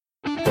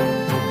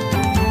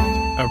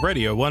a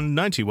Radio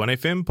 191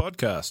 FM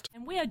podcast.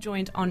 And we are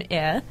joined on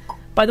air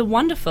by the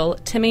wonderful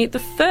Timmy the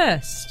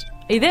First.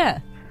 Are you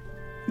there?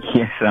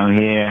 Yes, I'm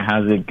here.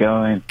 How's it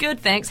going? Good,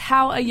 thanks.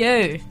 How are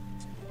you?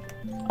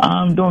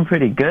 I'm doing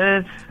pretty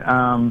good.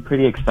 I'm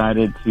pretty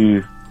excited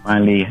to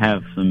finally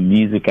have some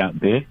music out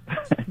there.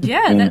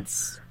 Yeah,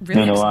 that's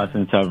really It's been a while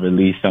since I've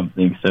released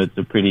something, so it's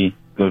a pretty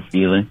good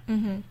feeling.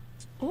 Mm-hmm.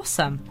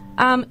 Awesome.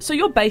 So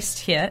you're based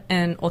here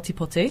in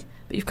Otipoti,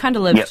 but you've kind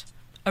of lived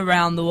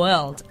around the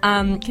world.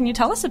 Can you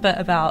tell us a bit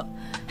about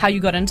how you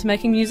got into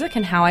making music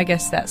and how I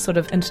guess that sort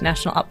of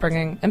international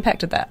upbringing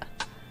impacted that?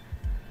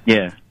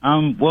 Yeah.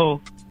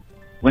 Well,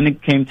 when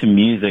it came to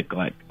music,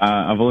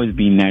 I've always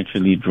been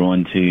naturally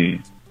drawn to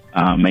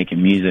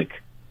making music.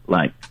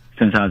 Like,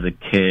 since I was a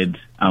kid,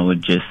 I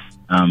would just,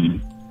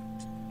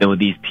 there were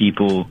these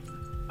people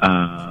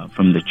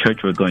from the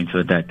church we were going to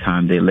at that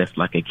time. They left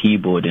like a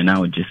keyboard, and I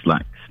would just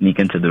like sneak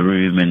into the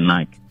room and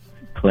like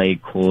play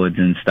chords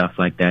and stuff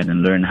like that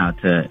and learn how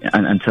to,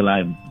 until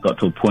I got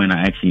to a point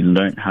I actually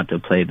learned how to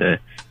play the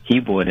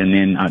keyboard, and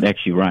then I'd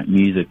actually write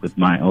music with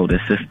my older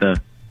sister.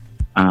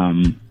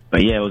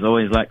 But yeah, it was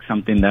always like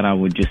something that I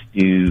would just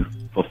do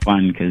for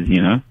fun because,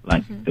 you know,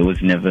 like there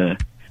was never,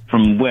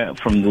 from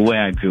the way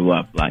I grew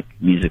up, like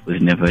music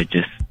was never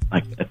just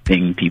like a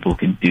thing people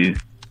could do.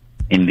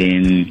 And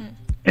then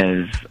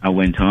as I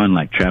went on,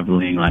 like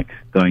traveling, like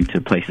going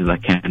to places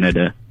like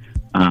Canada,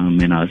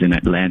 and I was in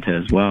Atlanta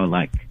as well,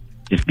 like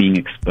just being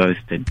exposed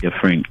to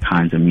different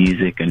kinds of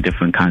music and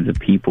different kinds of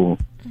people,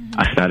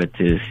 I started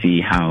to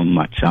see how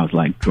much I was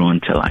like drawn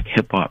to like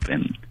hip hop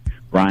and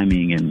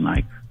rhyming and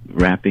like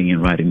rapping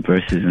and writing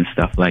verses and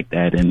stuff like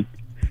that. And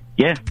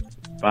yeah,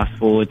 fast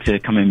forward to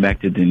coming back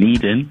to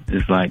Dunedin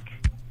is like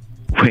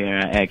where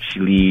I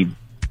actually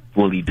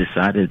fully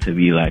decided to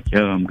be like,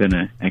 yo, I'm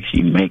gonna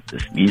actually make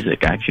this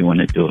music. I actually want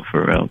to do it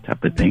for real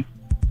type of thing.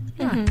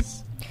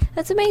 Nice.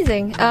 That's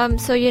amazing.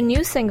 So your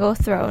new single,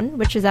 Throne,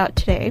 which is out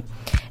today,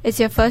 is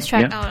your first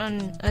track out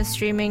on a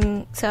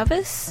streaming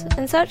service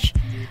and such.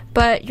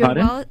 But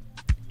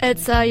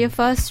it's your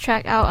first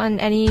track out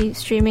on any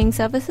streaming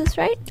services,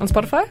 right? On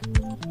Spotify?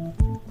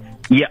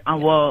 Yeah,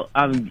 well,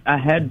 I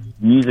had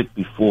music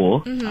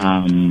before.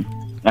 I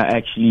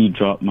actually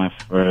dropped my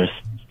first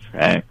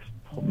track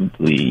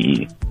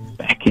probably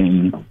back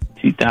in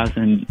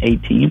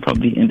 2018,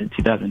 probably into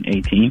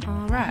 2018.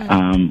 All right.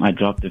 I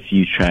dropped a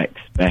few tracks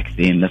back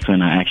then. That's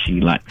when I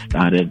actually like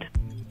started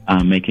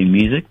making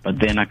music. But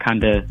then I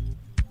kind of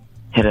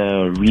hit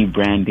a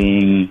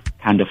rebranding,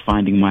 kind of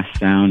finding my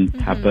sound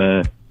type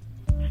of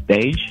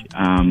stage,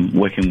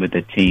 working with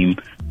a team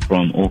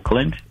from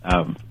Auckland,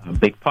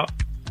 Big Pop,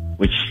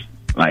 which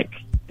like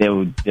they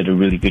did a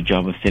really good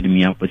job of setting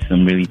me up with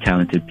some really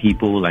talented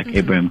people like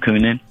Abraham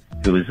Coonan,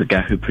 who was the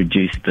guy who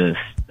produced this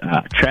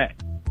track.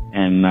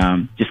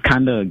 And just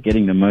kind of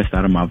getting the most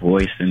out of my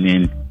voice. And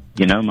then,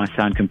 you know, my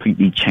sound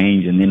completely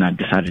changed. And then I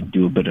decided to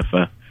do a bit of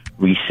a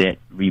reset,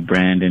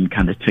 rebrand, and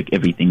kind of took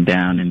everything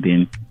down. And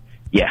then,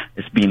 yeah,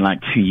 it's been like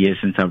 2 years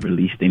since I've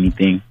released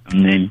anything.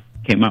 And then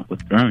came up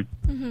with Throne.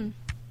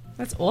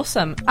 That's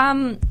awesome.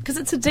 Because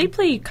it's a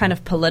deeply kind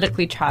of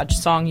politically charged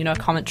song, you know,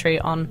 commentary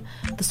on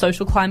the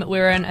social climate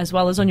we're in, as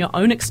well as on your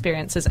own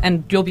experiences.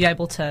 And you'll be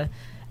able to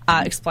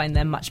explain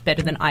them much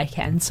better than I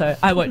can, so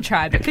I won't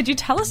try. But could you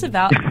tell us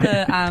about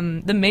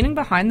the meaning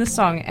behind the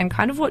song and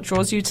kind of what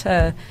draws you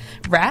to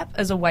rap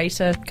as a way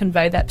to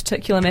convey that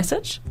particular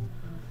message?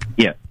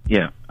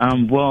 Yeah.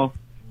 Well,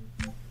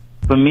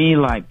 for me,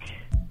 like,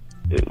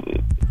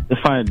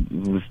 if I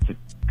was to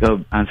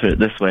go answer it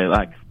this way,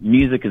 like,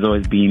 music has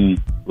always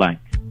been like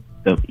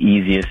the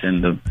easiest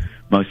and the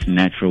most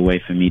natural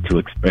way for me to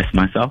express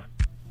myself.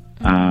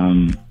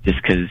 Just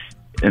because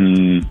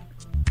in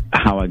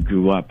how I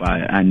grew up,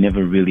 I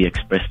never really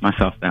expressed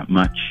myself that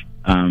much,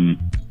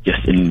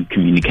 just in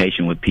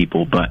communication with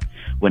people. But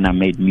when I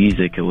made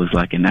music, it was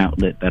like an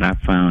outlet that I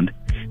found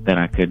that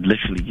I could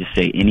literally just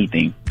say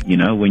anything. You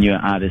know, when you're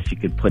an artist, you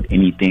could put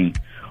anything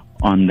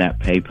on that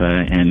paper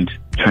and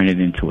turn it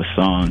into a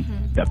song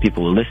that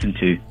people will listen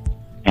to.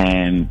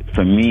 And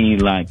for me,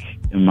 like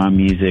in my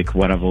music,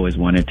 what I've always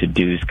wanted to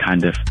do is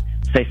kind of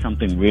say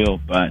something real,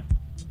 but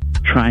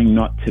trying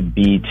not to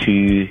be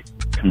too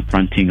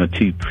confronting or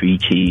too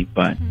preachy,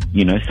 but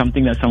you know,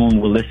 something that someone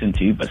will listen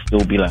to but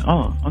still be like,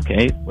 oh,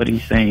 okay, what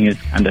he's saying is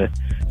kind of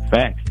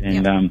facts.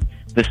 And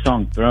the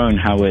song Throne,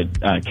 how it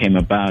came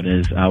about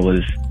is it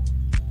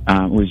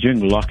was during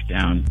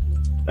lockdown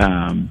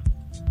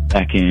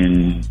back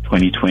in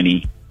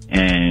 2020,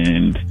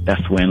 and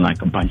that's when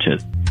like a bunch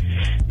of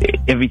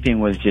everything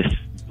was just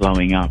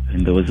blowing up,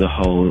 and there was a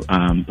whole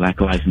Black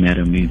Lives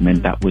Matter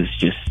movement that was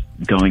just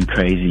going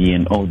crazy,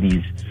 and all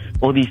these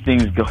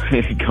things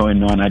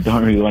going on. I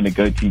don't really want to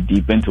go too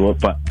deep into it,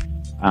 but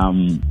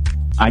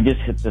I just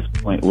hit this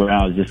point where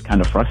I was just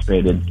kind of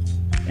frustrated,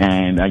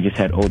 and I just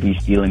had all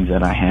these feelings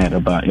that I had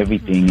about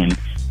everything, and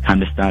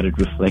kind of started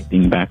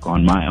reflecting back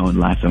on my own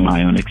life and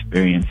my own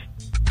experience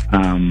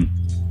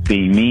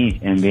being me.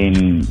 And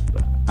then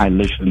I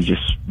literally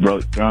just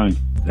wrote Throne,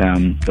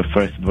 the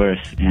first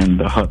verse and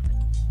the hook.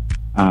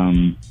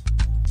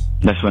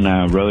 that's when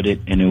I wrote it,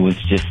 and it was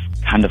just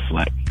kind of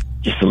like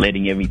just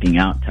letting everything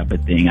out type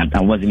of thing.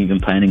 I wasn't even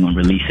planning on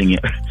releasing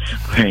it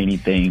or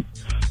anything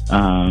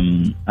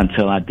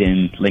until I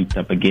then linked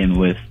up again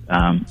with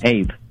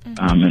Abe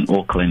in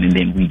Auckland, and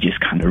then we just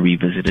kind of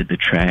revisited the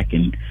track,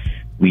 and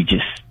we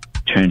just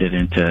turned it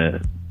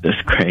into this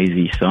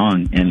crazy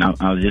song. And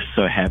I was just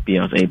so happy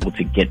I was able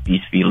to get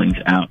these feelings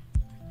out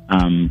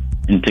and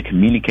to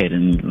communicate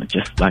in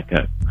just like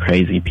a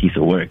crazy piece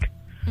of work.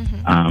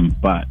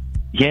 But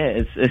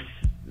yeah,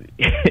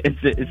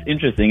 it's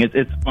interesting.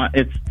 It's fun.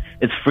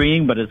 It's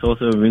freeing, but it's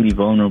also a really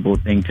vulnerable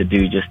thing to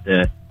do, just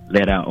to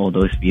let out all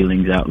those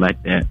feelings out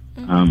like that.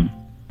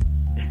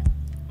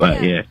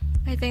 But yeah,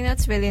 I think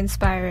that's really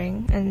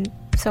inspiring and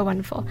so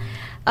wonderful.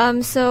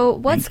 So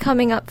what's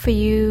coming up for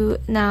you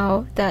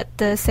now that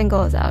the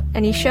single is out?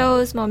 Any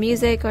shows, more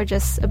music, or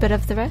just a bit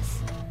of the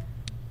rest?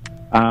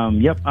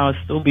 Yep, I'll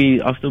still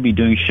be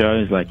doing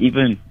shows. Like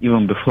even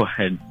before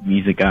I had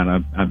music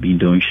out, I've been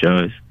doing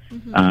shows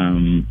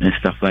and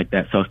stuff like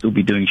that. So I'll still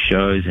be doing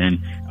shows, and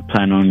I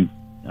plan on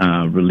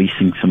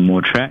releasing some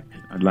more tracks.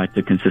 I'd like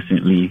to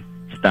consistently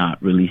start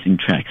releasing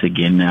tracks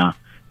again now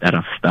that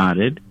I've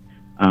started.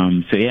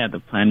 So yeah, the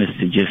plan is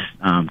to just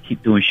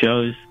keep doing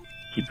shows,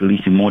 keep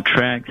releasing more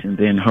tracks, and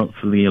then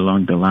hopefully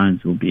along the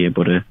lines we'll be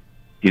able to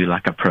do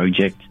like a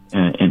project,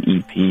 an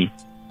EP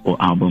or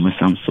album of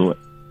some sort,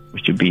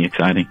 which would be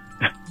exciting.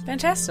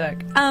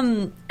 Fantastic.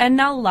 And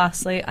now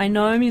lastly, I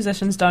know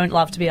musicians don't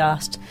love to be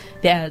asked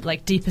their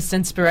like deepest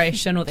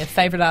inspiration or their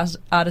favourite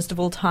artist of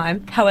all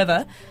time.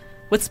 However,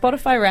 with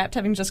Spotify Wrapped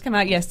having just come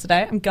out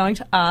yesterday, I'm going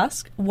to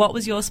ask, what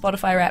was your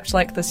Spotify Wrapped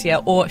like this year?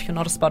 Or if you're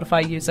not a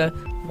Spotify user,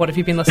 what have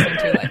you been listening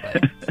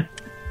to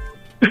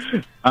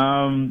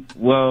lately?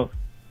 Well,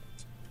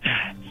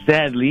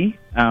 sadly,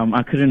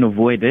 I couldn't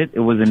avoid it. It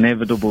was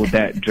inevitable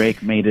that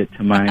Drake made it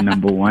to my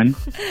number one.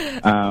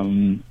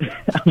 I'm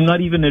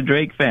not even a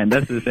Drake fan.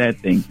 That's the sad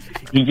thing.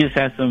 He just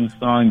has some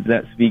songs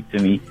that speak to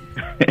me,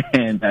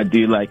 and I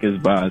do like his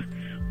bars.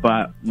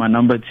 But my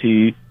number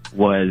two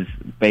was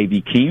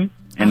Baby Keem,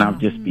 and I've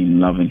just been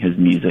loving his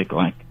music,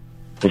 like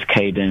his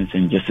cadence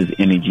and just his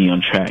energy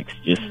on tracks.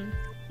 Just,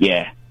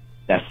 yeah,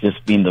 that's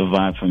just been the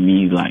vibe for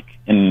me. Like,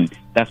 and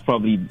that's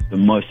probably the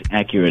most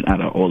accurate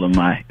out of all of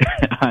my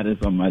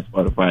artists on my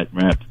Spotify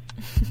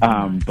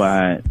Wrapped.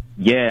 But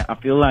yeah, I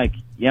feel like,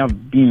 yeah,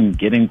 I've been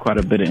getting quite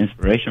a bit of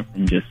inspiration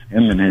from just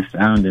him and his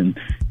sound and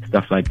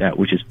stuff like that,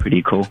 which is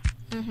pretty cool.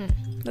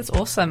 That's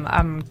awesome.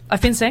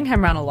 I've been seeing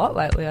him around a lot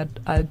lately. I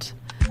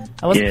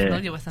wasn't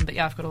familiar with him, but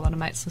yeah, I've got a lot of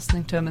mates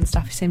listening to him and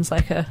stuff. He seems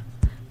like a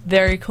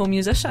very cool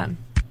musician.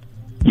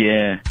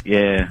 Yeah,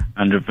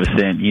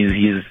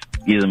 100%.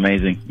 He's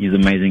amazing. He's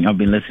amazing. I've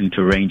been listening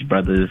to Range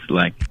Brothers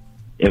like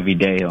every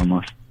day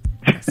almost.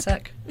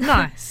 Sick.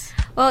 Nice.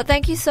 Well,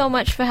 thank you so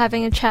much for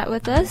having a chat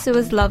with us. It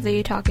was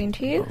lovely talking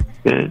to you.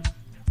 Good.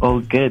 Oh,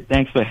 good.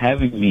 Thanks for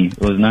having me. It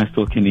was nice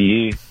talking to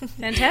you.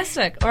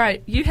 Fantastic. All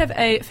right, you have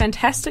a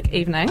fantastic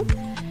evening.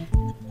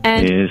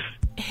 And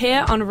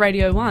here on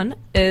Radio 1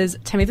 is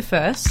Timmy the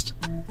First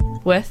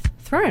with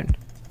Throne.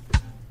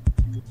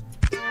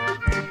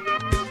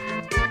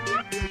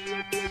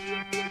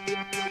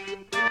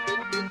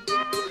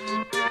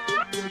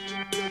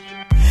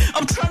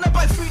 I'm trying to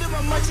buy freedom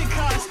on much it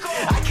costs.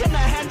 I cannot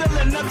handle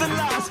another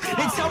loss.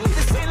 They tell me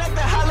this ain't like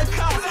the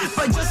Holocaust,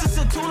 but justice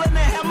a tool and a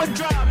hammer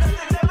drop.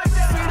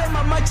 Freedom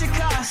on much it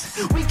costs.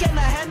 We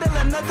cannot handle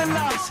another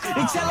loss.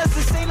 They tell us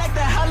this ain't like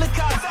the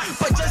Holocaust,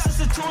 but justice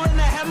a tool and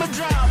a hammer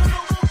drop.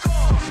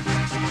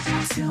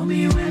 Tell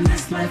me when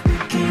this life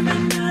became a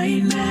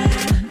nightmare.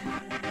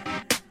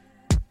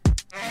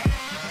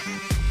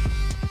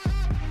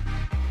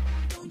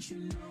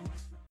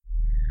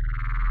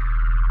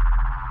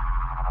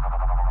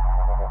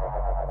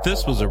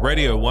 This was a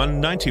Radio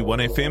 1 91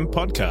 FM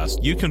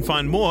podcast. You can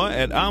find more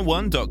at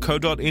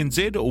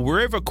r1.co.nz or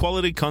wherever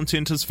quality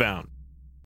content is found.